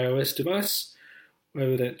your iOS device,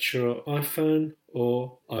 whether that's your iPhone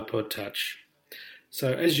or iPod Touch.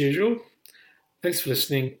 So as usual, thanks for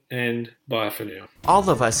listening, and bye for now. All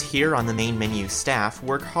of us here on the Main Menu staff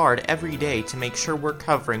work hard every day to make sure we're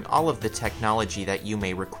covering all of the technology that you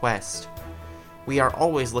may request. We are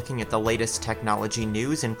always looking at the latest technology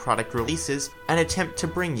news and product releases and attempt to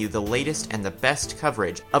bring you the latest and the best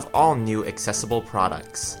coverage of all new accessible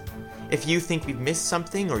products. If you think we've missed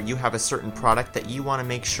something, or you have a certain product that you want to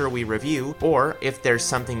make sure we review, or if there's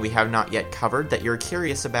something we have not yet covered that you're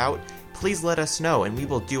curious about, please let us know and we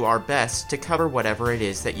will do our best to cover whatever it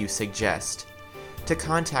is that you suggest. To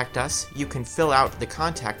contact us, you can fill out the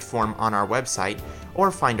contact form on our website,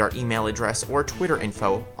 or find our email address or Twitter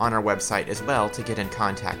info on our website as well to get in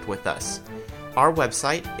contact with us. Our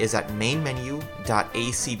website is at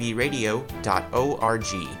mainmenu.acbradio.org.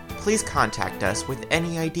 Please contact us with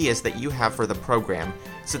any ideas that you have for the program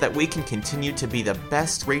so that we can continue to be the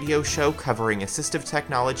best radio show covering assistive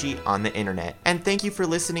technology on the internet. And thank you for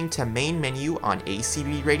listening to Main Menu on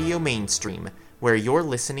ACB Radio Mainstream, where your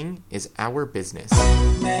listening is our business.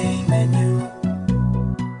 Main menu.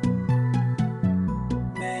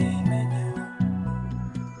 Main menu.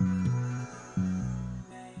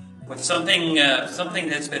 But something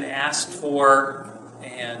that's been asked for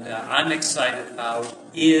and I'm excited about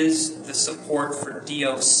is the support for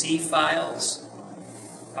DOC files,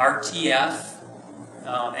 RTF,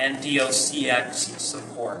 and DOCX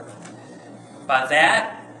support. By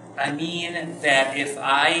that, I mean that if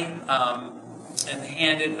I am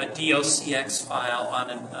handed a DOCX file on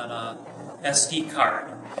a SD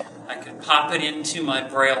card, I can pop it into my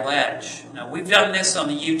Braille Edge. Now, we've done this on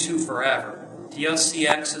the U2 forever.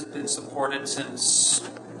 DOCX has been supported since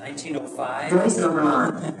 1905. It's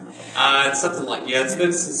something like, it's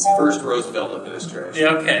been since first Roosevelt administration.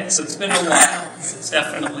 Yeah, okay, so it's been a while. It's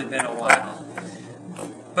definitely been a while.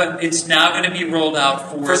 But it's now going to be rolled out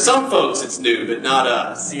For some folks, it's new, but not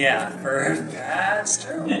us. Yeah, that's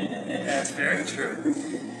true. That's very true.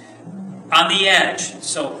 On the Edge,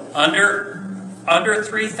 so under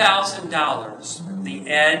 $3,000, the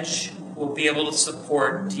Edge will be able to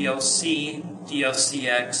support DOC,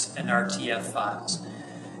 DOCX, and RTF files.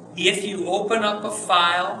 If you open up a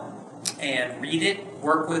file and read it,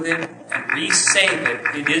 work with it, and resave it,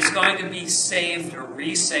 it is going to be saved or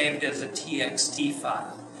resaved as a TXT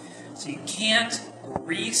file. So you can't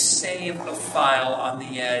resave a file on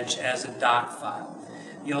the Edge as a doc file.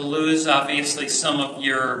 You'll lose, obviously, some of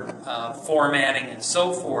your formatting and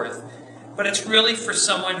so forth, but it's really for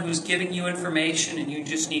someone who's giving you information and you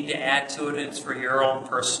just need to add to it, and it's for your own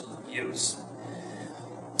personal use.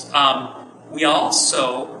 We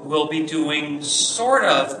also will be doing sort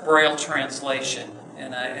of Braille translation,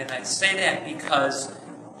 and I say that because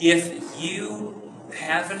if you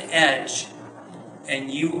have an Edge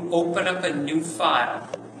and you open up a new file,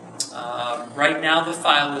 right now the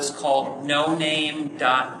file is called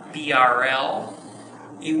noname.brl.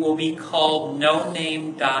 It will be called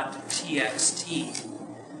noname.txt.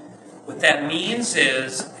 What that means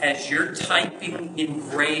is, as you're typing in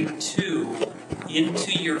grade 2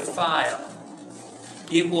 into your file,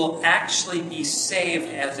 it will actually be saved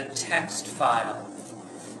as a text file.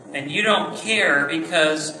 And you don't care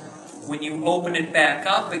because when you open it back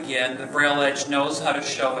up again, the Braille Edge knows how to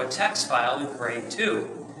show a text file in grade 2.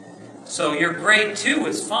 So your grade 2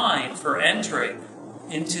 is fine for entering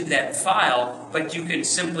into that file, but you can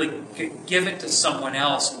simply give it to someone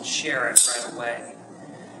else and share it right away.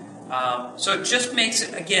 So it just makes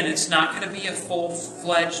it, again, it's not going to be a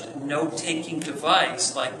full-fledged note-taking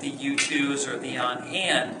device like the U2s or the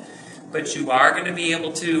on-hand, but you are going to be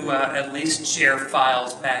able to at least share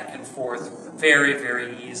files back and forth very,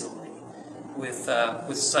 very easily with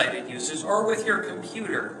sighted users or with your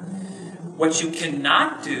computer. What you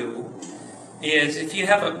cannot do is if you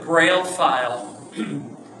have a Braille file,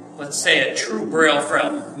 let's say a true Braille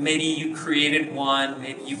file, maybe you created one,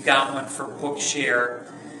 maybe you got one for Bookshare,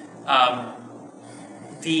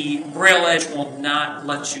 the Braille Edge will not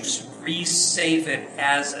let you resave it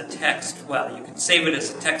as a text. Well, you can save it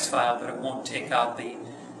as a text file, but it won't take out the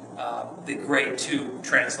grade 2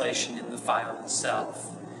 translation in the file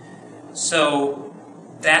itself. So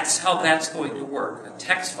that's how that's going to work. A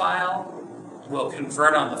text file will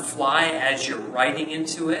convert on the fly as you're writing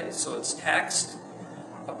into it, so it's text.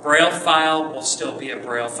 A Braille file will still be a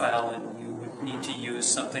Braille file, and you would need to use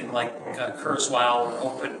something like Kurzweil or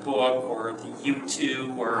OpenBook or the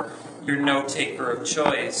U2 or your note-taker of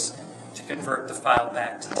choice to convert the file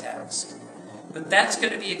back to text. But that's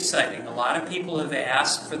going to be exciting. A lot of people have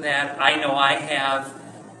asked for that. I know I have,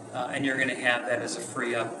 and you're going to have that as a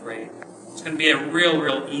free upgrade. It's going to be a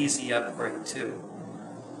real easy upgrade, too.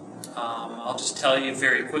 I'll just tell you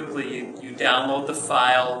very quickly, you download the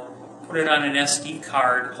file, put it on an SD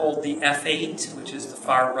card, hold the F8, which is the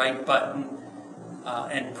far right button,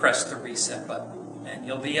 and press the reset button. And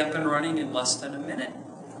you'll be up and running in less than a minute.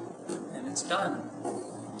 And it's done.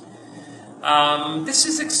 This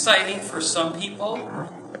is exciting for some people,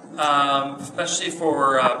 especially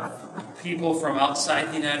for people from outside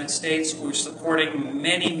the United States. We're supporting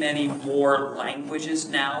many, many more languages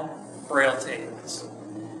now, Braille tables.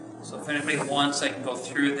 So if anybody wants, I can go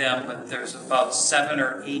through them, but there's about 7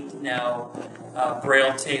 or 8 now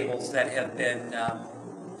Braille tables that have been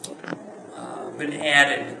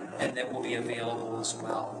added and that will be available as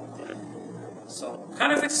well. So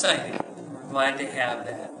kind of exciting. We're glad to have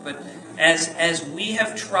that. But as we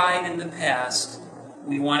have tried in the past,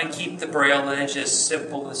 we want to keep the Braille Edge as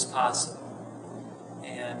simple as possible.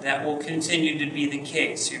 And that will continue to be the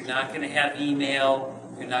case. You're not going to have email,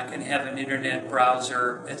 you're not going to have an internet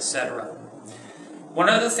browser, etc. One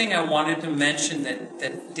other thing I wanted to mention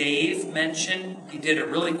that Dave mentioned, he did it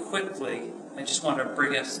really quickly. I just want to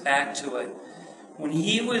bring us back to it. When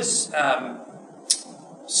he was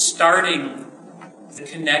starting the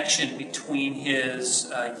connection between his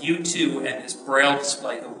U2 and his Braille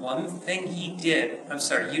display, the one thing he did,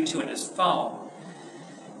 U2 and his phone,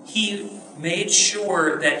 he made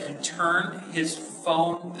sure that he turned his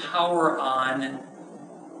phone power on,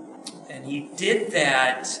 and he did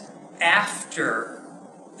that after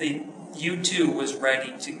the U2 was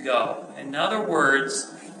ready to go. In other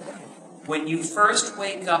words, when you first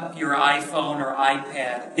wake up your iPhone or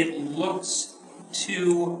iPad, it looks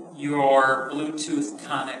to your Bluetooth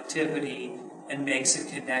connectivity and makes a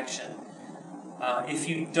connection. If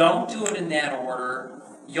you don't do it in that order,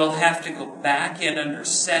 you'll have to go back in under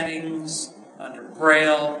Settings, under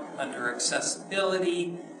Braille, under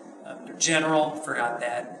Accessibility, under General, forgot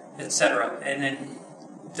that, etc. And then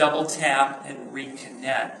double tap and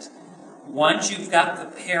reconnect. Once you've got the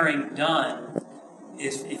pairing done,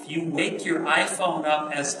 if you wake your iPhone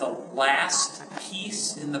up as the last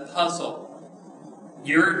piece in the puzzle,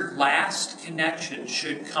 your last connection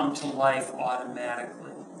should come to life automatically.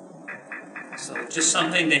 So just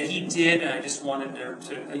something that he did, and I just wanted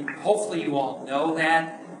to hopefully you all know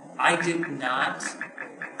that. I did not,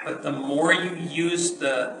 but the more you use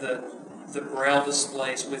the Braille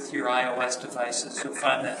displays with your iOS devices, you'll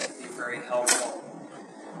find that to be very helpful.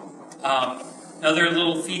 Another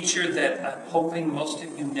little feature that I'm hoping most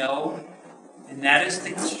of you know, and that is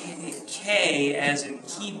the K as in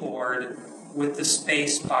keyboard with the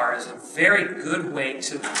space bar is a very good way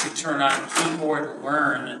to turn on Keyboard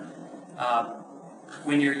Learn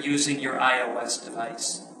when you're using your iOS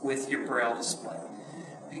device with your Braille display.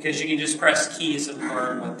 Because you can just press keys and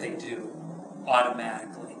learn what they do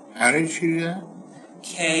automatically. How did you do that?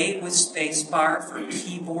 K with space bar for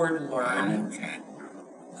Keyboard Learn. Okay.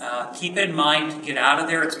 Keep in mind, to get out of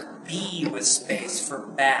there, it's B with space for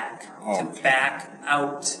back, to back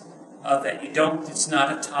out of it. It's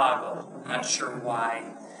not a toggle. I'm not sure why.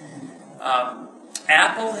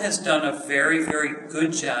 Apple has done a very, very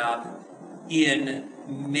good job in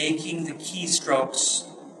making the keystrokes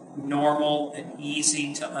normal and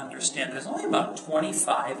easy to understand. There's only about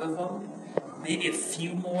 25 of them, maybe a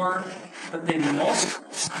few more, but they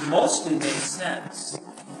mostly make sense.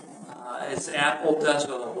 As Apple does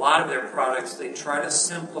with a lot of their products, they try to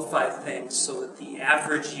simplify things so that the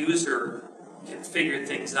average user can figure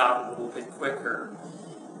things out a little bit quicker.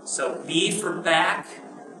 So B for back,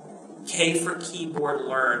 K for Keyboard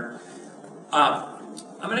Learn.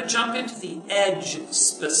 I'm going to jump into the Edge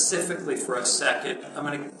specifically for a second. I'm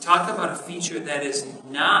going to talk about a feature that is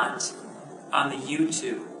not on the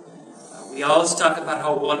U2. We always talk about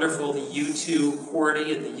how wonderful the U2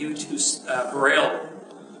 QWERTY and the U2 Braille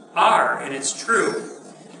are, and it's true.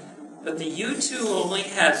 But the U2 only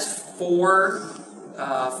has 4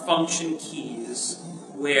 function keys,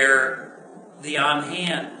 where the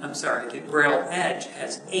the Braille Edge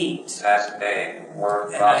has 8. Fast pay,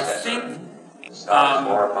 word And I processor. think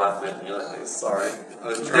More monthly music. Sorry.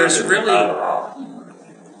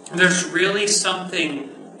 there's really something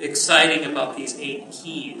exciting about these 8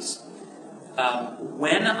 keys.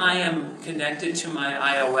 When I am connected to my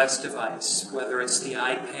iOS device, whether it's the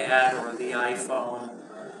iPad or the iPhone,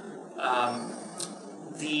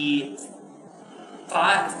 the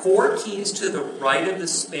 4 keys to the right of the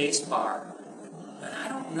space bar, and I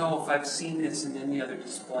don't know if I've seen this in any other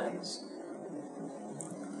displays,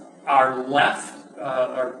 are left,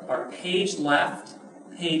 are page left,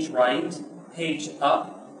 page right, page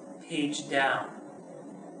up, page down.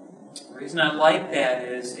 The reason I like that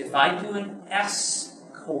is if I do an S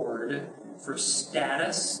chord for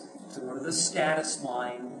status, to go to the status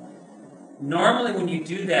line, normally when you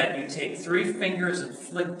do that, you take 3 fingers and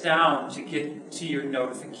flick down to get to your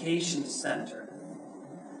notification center.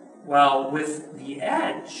 Well, with the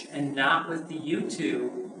Edge and not with the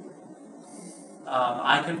U2,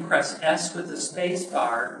 I can press S with the space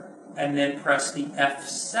bar and then press the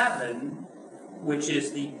F7, which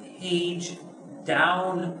is the page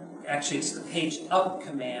down actually it's the page up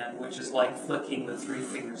command, which is like flicking the 3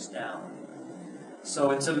 fingers down.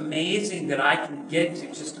 So it's amazing that I can get to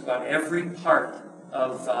just about every part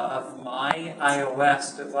of my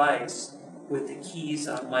iOS device with the keys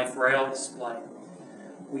on my Braille display.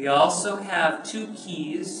 We also have 2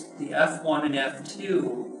 keys, the F1 and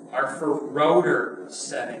F2 are for rotor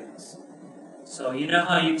settings. So you know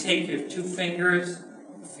how you take your 2 fingers,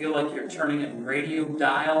 feel like you're turning a radio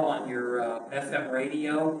dial on your FM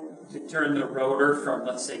radio to turn the rotor from,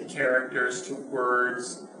 let's say, characters to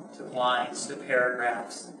words to lines to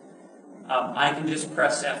paragraphs. I can just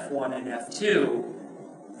press F1 and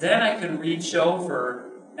F2. Then I can reach over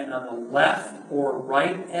and on the left or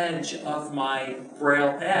right edge of my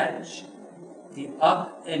Braille edge, the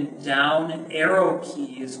up and down arrow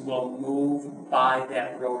keys will move by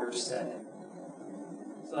that rotor setting.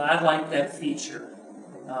 So I like that feature,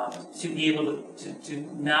 to be able to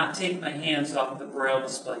not take my hands off the Braille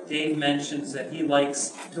display. Dave mentions that he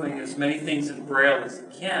likes doing as many things in Braille as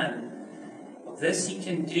he can. Well, this he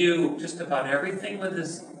can do just about everything with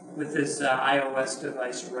his iOS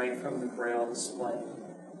device right from the Braille display.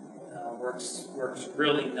 Works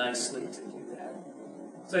really nicely to do that.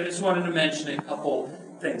 So I just wanted to mention a couple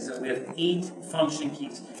things. That we have 8 function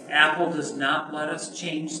keys. Apple does not let us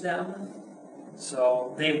change them.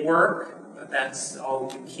 So they work, but that's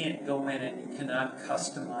all. You can't go in and you cannot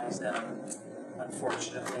customize them,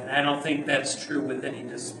 unfortunately. And I don't think that's true with any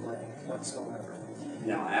display whatsoever.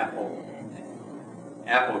 No, Apple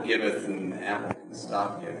giveth and Apple can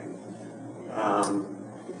stop giving.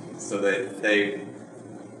 So they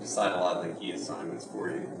decide a lot of the key assignments for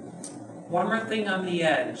you. One more thing on the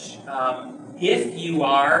edge. If you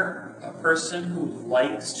are a person who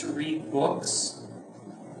likes to read books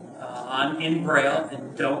in Braille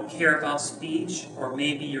and don't care about speech, or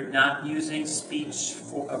maybe you're not using speech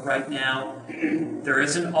right now, there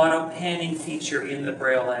is an auto-panning feature in the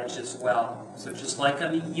Braille Edge as well. So just like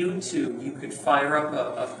on the YouTube, you could fire up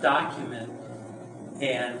a document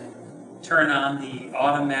and turn on the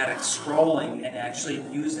automatic scrolling and actually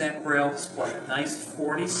use that Braille display, a nice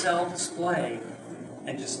 40-cell display,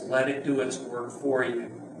 and just let it do its work for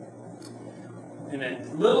you. In a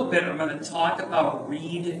little bit, I'm going to talk about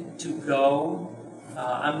Read to Go.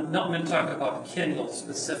 I'm going to talk about Kindle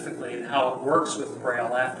specifically and how it works with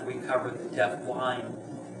Braille after we cover the deaf-blind,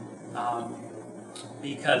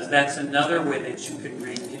 because that's another way that you can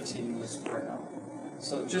read continuous Braille.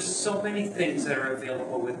 So just so many things that are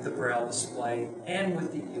available with the Braille display and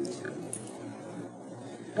with the YouTube.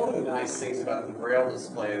 One of the nice things about the Braille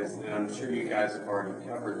display is, and I'm sure you guys have already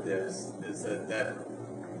covered this, is that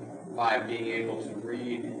by being able to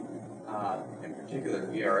read, in particular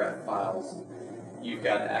VRF files, you've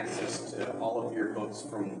got access to all of your books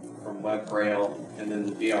from Web Braille and then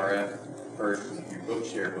the VRF versions of your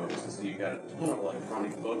Bookshare books. So you've got a ton of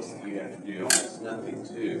electronic books that you have to do almost nothing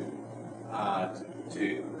to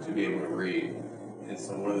be able to read. And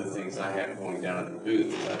so one of the things I have going down at the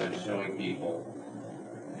booth is I've been showing people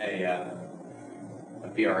a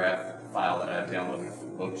VRF file that I've downloaded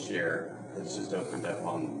from Bookshare that's just opened up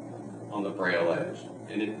on the Braille Edge,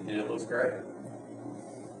 and it looks great.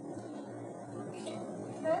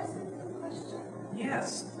 Can I ask a question?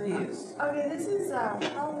 Yes, please. Okay, this is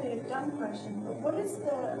probably a dumb question, but what is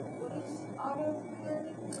auto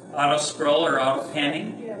panning? Auto scroll or auto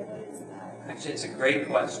panning? Yeah, what is that? Actually, it's a great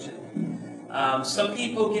question. Some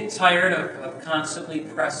people get tired of constantly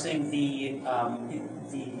pressing the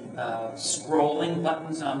scrolling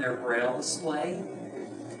buttons on their Braille display.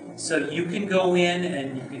 So you can go in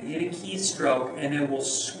and you can hit a keystroke and it will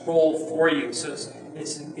scroll for you. So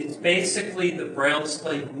it's basically the Braille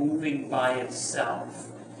display moving by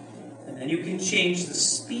itself. And then you can change the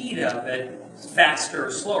speed of it faster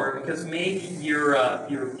or slower, because maybe you're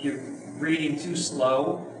reading too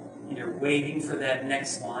slow and you're waiting for that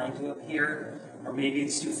next line to appear, or maybe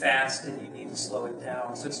it's too fast and you need to slow it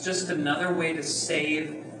down. So it's just another way to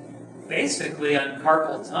save basically on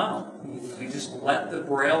carpal tunnel. You just let the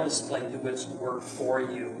Braille display do its work for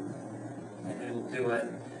you, and it'll do it.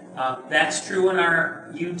 That's true in our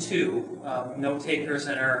U2 note takers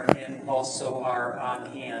and also our on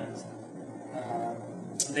hand.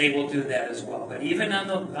 They will do that as well. But even on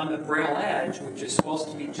the Braille Edge, which is supposed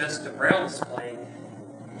to be just a Braille display,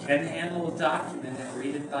 can handle a document and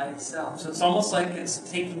read it by itself. So it's almost like it's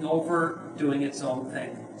taking over, doing its own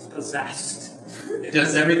thing. It's possessed. It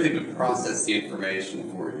does everything to process the information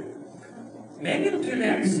for you. Maybe it'll do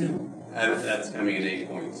that soon. That's coming in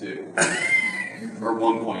 8.2. Or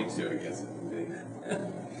 1.2, I guess it would be.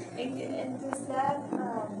 And does that,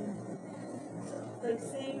 like,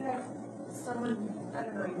 say you have someone, I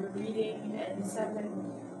don't know, you're reading and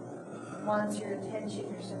someone wants your attention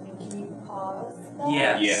or something, can you pause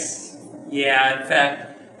that? Yes. Yeah, in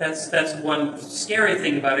fact, that's one scary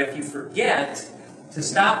thing about it. If you forget to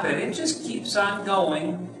stop it, it just keeps on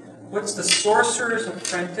going. What's the Sorcerer's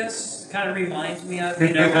Apprentice? Kind of reminds me of,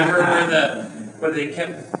 remember where they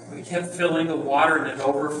kept filling the water and it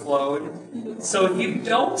overflowed. So if you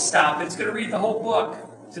don't stop, it's going to read the whole book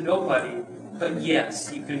to nobody. But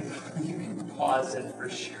yes, you can pause it for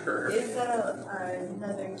sure. Is that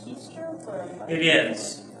another keystroke or a button? It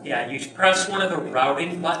is. Yeah, you press one of the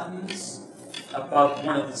routing buttons above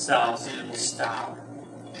one of the cells and it will stop.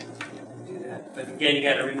 Do that. But again, you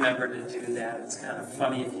got to remember to do that. It's kind of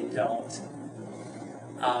funny if you don't.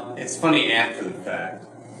 It's funny after the fact.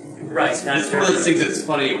 Right. It's one of those things that's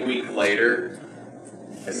funny a week later.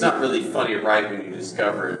 It's not really funny right when you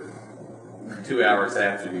discover it 2 hours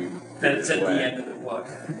after you. Then it's at the end of the book.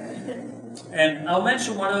 And I'll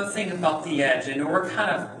mention one other thing about the Edge. I know we're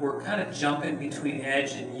kind of jumping between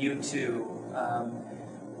Edge and U2,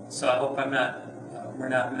 so I hope we're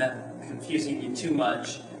not confusing you too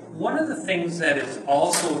much. One of the things that is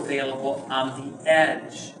also available on the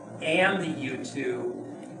Edge and the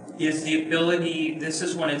U2 is the ability. This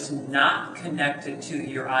is when it's not connected to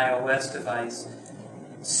your iOS device.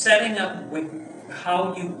 Setting up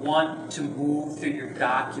how you want to move through your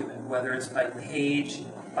document, whether it's by page,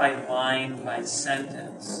 by line, by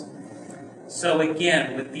sentence. So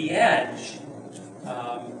again, with the Edge,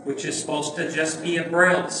 which is supposed to just be a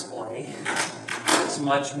Braille display, it's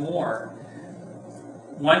much more.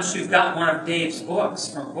 Once you've got one of Dave's books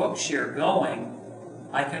from Bookshare going,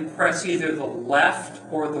 I can press either the left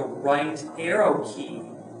or the right arrow key,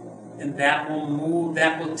 and that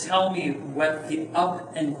will tell me what the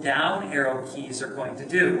up and down arrow keys are going to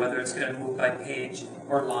do, whether it's going to move by page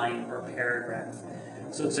or line or paragraph.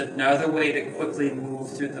 So it's another way to quickly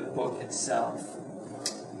move through the book itself.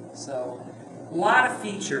 So a lot of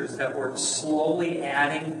features that we're slowly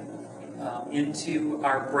adding into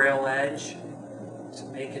our Braille Edge to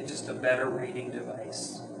make it just a better reading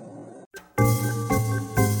device.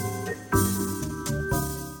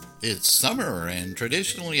 It's summer, and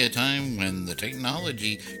traditionally a time when the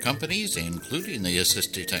technology companies, including the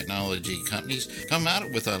assistive technology companies, come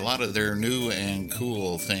out with a lot of their new and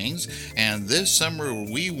cool things. And this summer,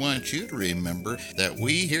 we want you to remember that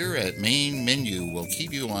we here at Main Menu will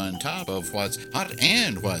keep you on top of what's hot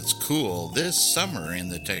and what's cool this summer in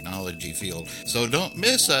the technology field. So don't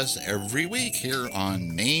miss us every week here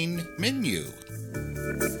on Main Menu.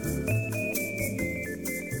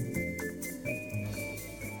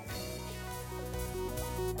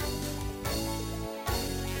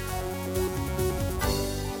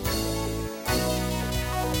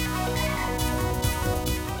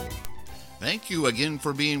 Thank you again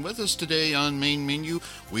for being with us today on Main Menu.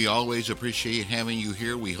 We always appreciate having you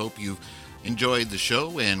here. We hope you enjoyed the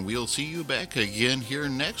show, and we'll see you back again here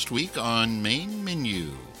next week on Main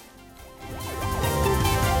Menu.